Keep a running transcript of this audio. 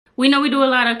we know we do a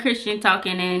lot of Christian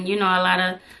talking and, you know, a lot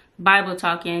of Bible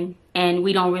talking, and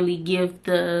we don't really give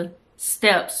the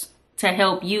steps to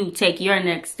help you take your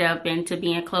next step into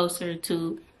being closer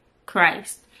to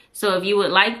Christ. So if you would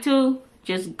like to,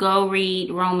 just go read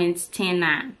Romans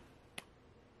 10:9.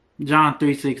 John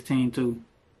 3:16 too.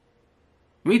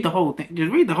 Read the whole thing.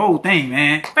 Just read the whole thing,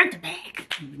 man. Front to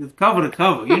back. Just cover to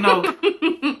cover. You know,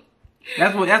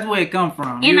 that's where it comes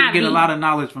from. You NIV. get a lot of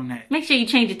knowledge from that. Make sure you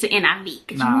change it to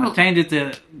NIV. Nah, change it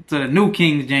to the New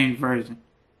King James Version.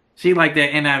 She like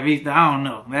that NIV stuff. I don't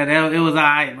know. It was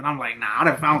alright, but I'm like, nah, I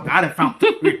done found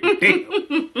the real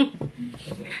deal.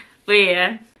 But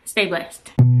yeah, stay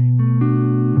blessed.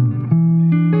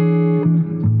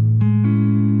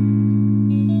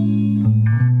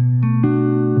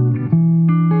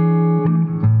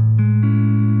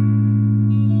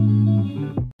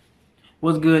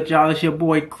 What's good, y'all? It's your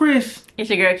boy Chris. It's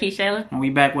your girl Keisha. And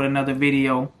we back with another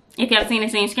video. If you haven't seen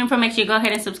this on your screen, make sure you go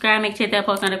ahead and subscribe. Make sure you hit that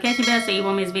post notification bell so you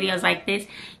won't miss videos like this.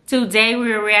 Today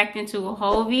we're reacting to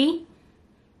Hulvey.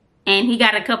 And he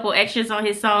got a couple extras on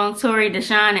his song, Torey,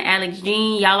 Deshaun, and Alex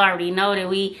Jean. Y'all already know that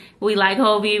we like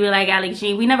Hulvey, we like Alex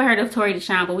Jean. We never heard of Torey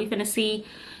Deshaun, but we finna see,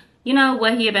 you know,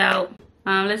 what he about.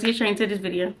 Let's get straight into this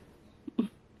video.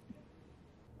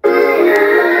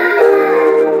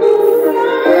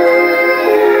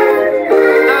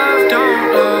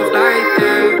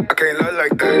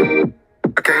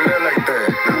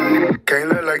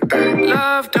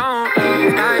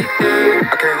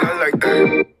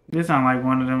 This sound like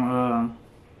one of them,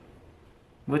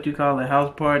 what you call it,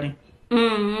 house party?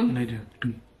 Mm-hmm. They do.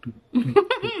 That's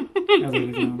what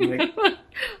it sounds like.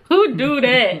 Who do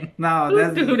that? No,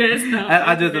 that's Who do that stuff?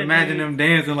 I just imagine them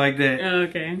dancing like that.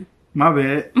 Okay. My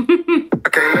bad. I can't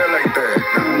look like that.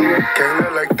 Can't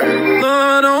look like that.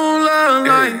 Lord, don't love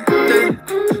like that.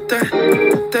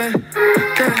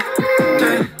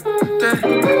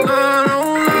 Lord,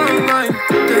 don't love like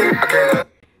that.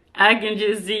 I can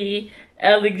just see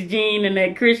Alex Jean in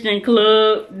that Christian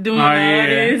club doing all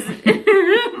this.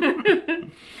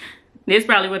 This is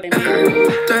probably what they mean.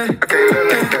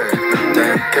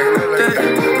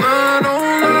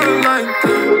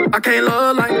 I can't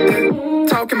love like that.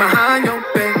 Talking behind your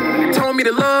back. Told me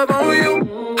to love on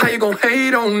you. How you gon'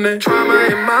 hate on that? Trauma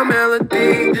in my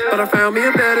melody, but I found me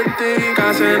a better thing.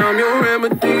 God said I'm your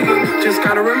remedy. Just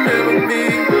gotta remember me.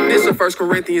 This a 1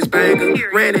 Corinthians banger.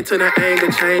 Ran into the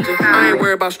anger changer. I ain't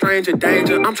worried about stranger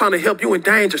danger. I'm trying to help you in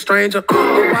danger, stranger. A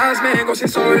wise man gon' say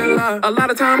sorry a lot. A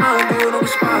lot of time I don't do it on the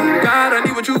spot. God, I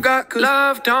need what you got, cause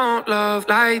love don't love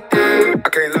like that. I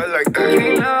can't love like that.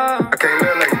 Can't love. I can't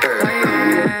love like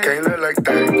that. Can't love like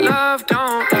that. Love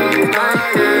don't love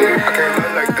like that. I can't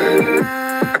love like that.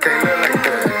 I can't love like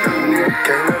that.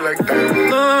 Can't love like that.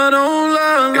 Love don't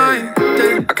love like that.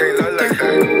 I can't love like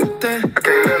that. I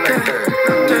can't love like that.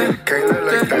 Can't love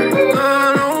like that.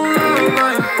 Love don't love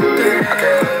like that. I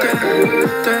can't love like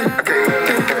that. I can't love like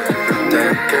that.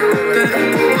 Can't love like that.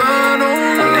 Love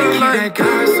don't love like that.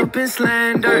 Gossip and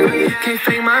slander. Can't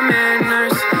fake my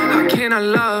manners. How can I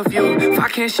love you if I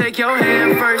can't shake your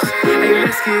hand first? Hey,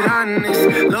 let's get honest.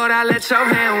 Lord, I let your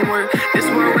hand work. This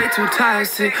world way too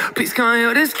toxic. Please come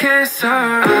heal this cancer.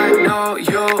 I know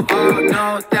you all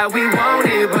know that we want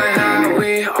it, but how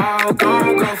we all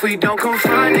gon' go if we don't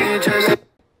confront it? Just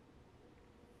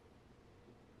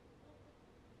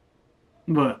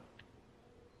But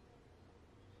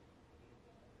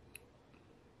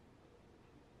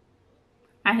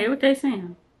I hear what they're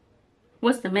saying.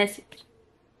 What's the message?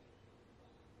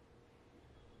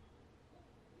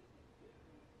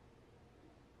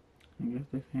 I guess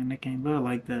they're saying they can't love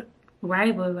like that.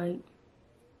 Right, but like,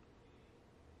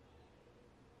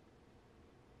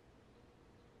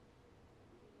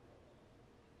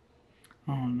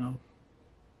 I don't know.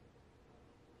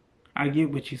 I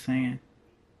get what you're saying.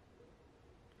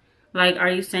 like, are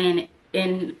you saying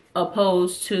in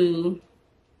opposed to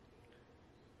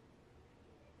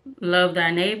love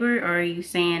thy neighbor, or are you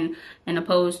saying in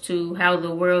opposed to how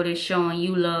the world is showing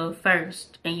you love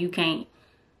first, and you can't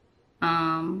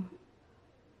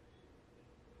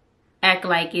act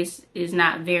like it's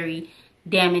not very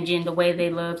damaging the way they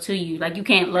love to you? Like, you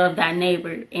can't love thy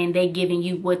neighbor and they giving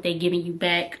you what they giving you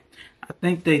back. I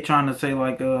think they trying to say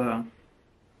like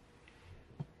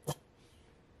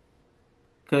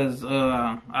cause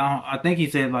I think he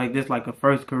said like this like a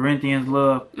 1 Corinthians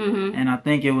love, and I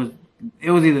think it was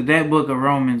either that book or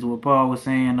Romans where Paul was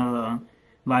saying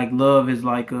like love is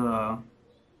like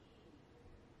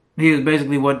he was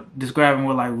basically describing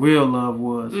what like real love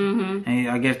was, and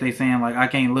I guess they saying like I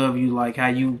can't love you like how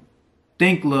you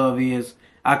think love is.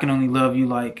 I can only love you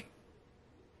like,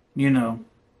 you know,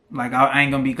 like I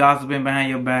ain't gonna be gossiping behind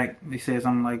your back. He said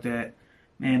something like that,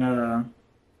 and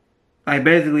like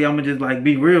basically I'm gonna just like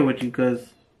be real with you because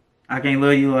I can't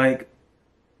love you like.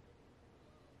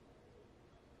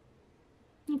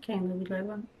 You can't love you like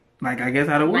what? Like I guess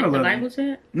how the world like the love Bible you.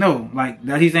 said? No, like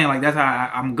that he's saying like that's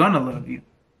how I'm gonna love you.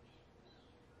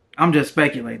 I'm just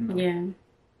speculating. Though. Yeah.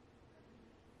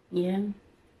 Yeah.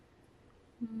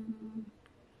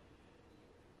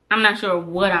 I'm not sure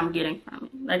what I'm getting from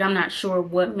it. Like, I'm not sure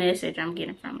what message I'm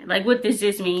getting from it. Like, what does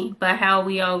this mean? But how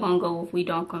we all gonna go if we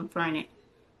don't confront it?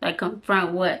 Like,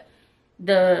 confront what?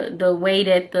 The way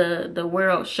that the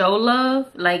world show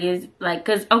love? Like, is, like,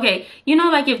 because, okay, you know,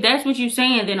 like, if that's what you're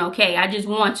saying, then okay. I just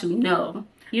want to know.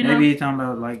 You know? Maybe he's talking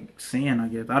about, like, sin, I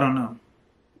guess. I don't know.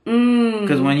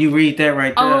 Because when you read that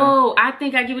right there. Oh, I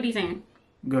think I get what he's saying.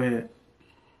 Go ahead.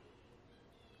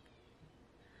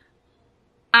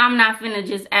 I'm not finna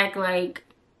just act like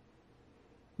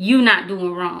you not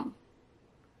doing wrong.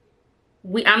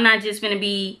 I'm not just finna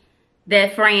be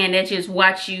that friend that just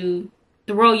watch you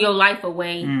throw your life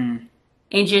away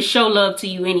and just show love to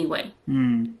you anyway.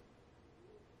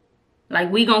 Like,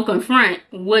 we gonna confront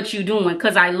what you doing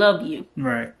because I love you.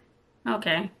 Right.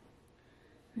 Okay.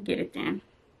 I get it then.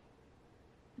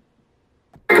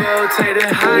 Go take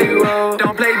the high road.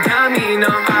 Don't play dummy, no.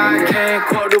 I can't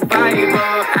quote the Bible.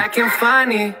 Acting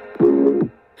funny.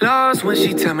 Lost when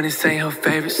she tell me this ain't her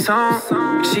favorite song.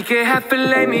 She can't have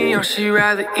filet mignon, she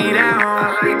rather eat at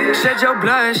home. Shed your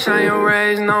blood, shine your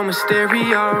rays, no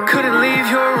mysterio. Couldn't leave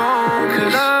you wrong,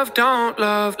 cause love don't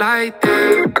love like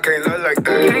that. I can't love like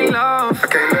that. Can't love. I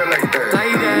can't love like that.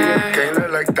 Like that. Can't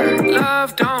love like that.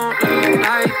 Love don't love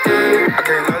like that. I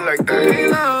can't love like that.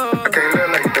 Can't love. I can't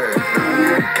love like that.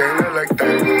 Can't love like that. I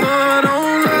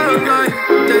don't love like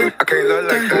that. I can't love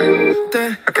like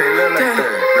that. I can't love like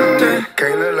that.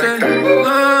 Can't look like that. I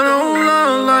don't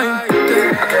love like that.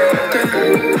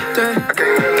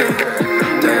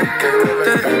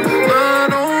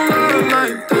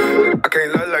 I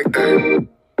can't look like that.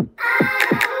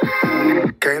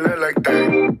 Can't look like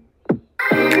that.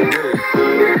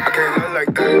 Yeah. I can't look like that. Yeah. Can't look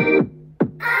like that.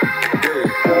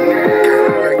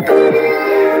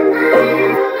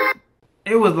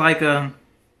 It was like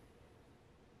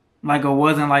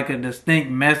wasn't like a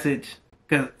distinct message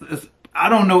because I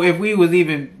don't know if we was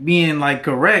even being like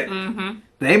correct.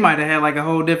 They might have had like a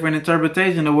whole different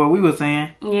interpretation of what we were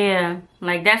saying. Yeah,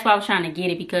 like that's why I was trying to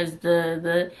get it because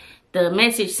the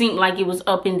message seemed like it was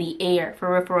up in the air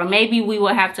for real, for real. Maybe we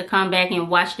will have to come back and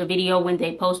watch the video when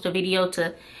they post a video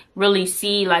to really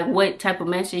see like what type of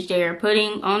message they are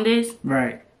putting on this.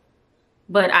 Right.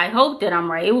 But I hope that I'm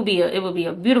right. It would be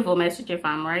a beautiful message if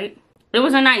I'm right. It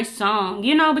was a nice song,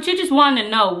 you know, but you just want to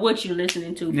know what you're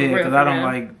listening to. For yeah, because I don't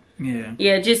like. Yeah.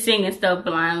 Yeah, just singing stuff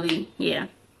blindly. Yeah.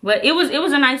 But it was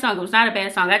a nice song. It was not a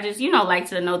bad song. I just, you know, like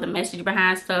to know the message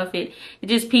behind stuff. It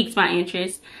just piques my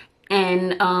interest.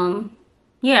 And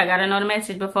yeah, I gotta know the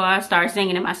message before I start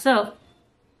singing it myself.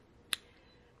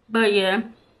 But yeah.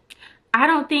 I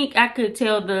don't think I could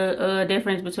tell the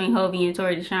difference between Hulvey and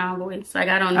Torey Deshaun voice. Like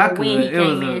I don't know when he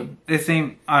came in. It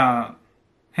seemed the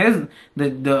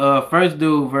first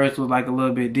dude verse was like a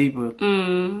little bit deeper.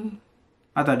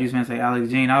 I thought you was gonna say Alex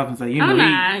Jean. I was gonna say, you know,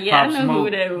 I know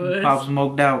who that was. Pop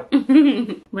Smoked Out.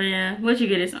 But yeah, what you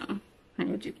get it on?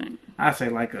 What you think? I say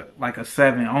like a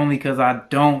 7, only because I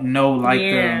don't know like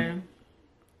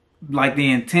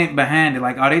the intent behind it.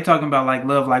 Like, are they talking about like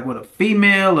love like with a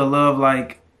female or love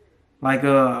like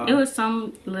It was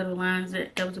some little lines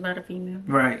that was about a female.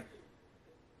 Right.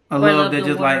 A love that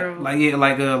just world. like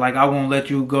I won't let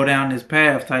you go down this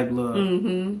path type love.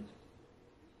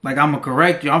 Like, I'm going to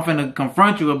correct you. I'm finna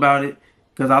confront you about it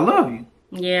because I love you.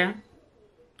 Yeah.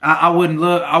 I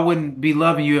wouldn't be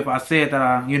loving you if I said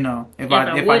that if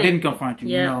I didn't confront you,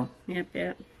 you know.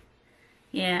 Yep.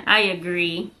 Yeah, I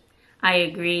agree.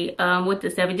 With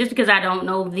the 7, just because I don't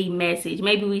know the message.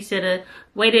 Maybe we should have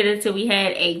waited until we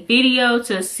had a video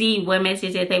to see what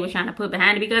message that they were trying to put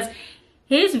behind it, because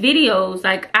his videos,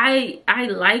 like I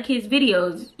like his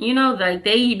videos, you know, like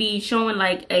they be showing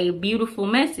like a beautiful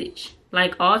message.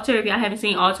 Like Alter, if y'all haven't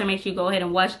seen Alter, make sure you go ahead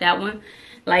and watch that one.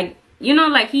 Like, you know,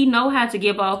 like he know how to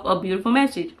give off a beautiful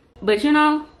message. But you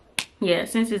know, yeah,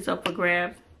 since it's up for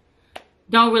grabs,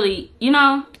 don't really, you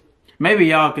know. Maybe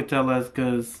y'all could tell us,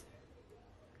 because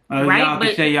y'all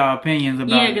could share y'all opinions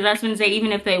about it. Yeah, because I was going to say,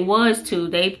 even if they was to,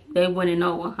 they wouldn't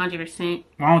know 100%.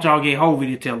 Why don't y'all get Hulvey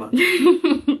to tell us?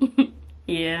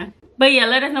 Yeah. But yeah,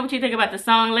 let us know what you think about the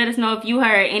song. Let us know if you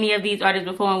heard any of these artists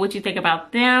before and what you think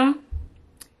about them.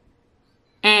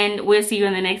 And we'll see you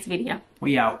in the next video.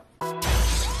 We out.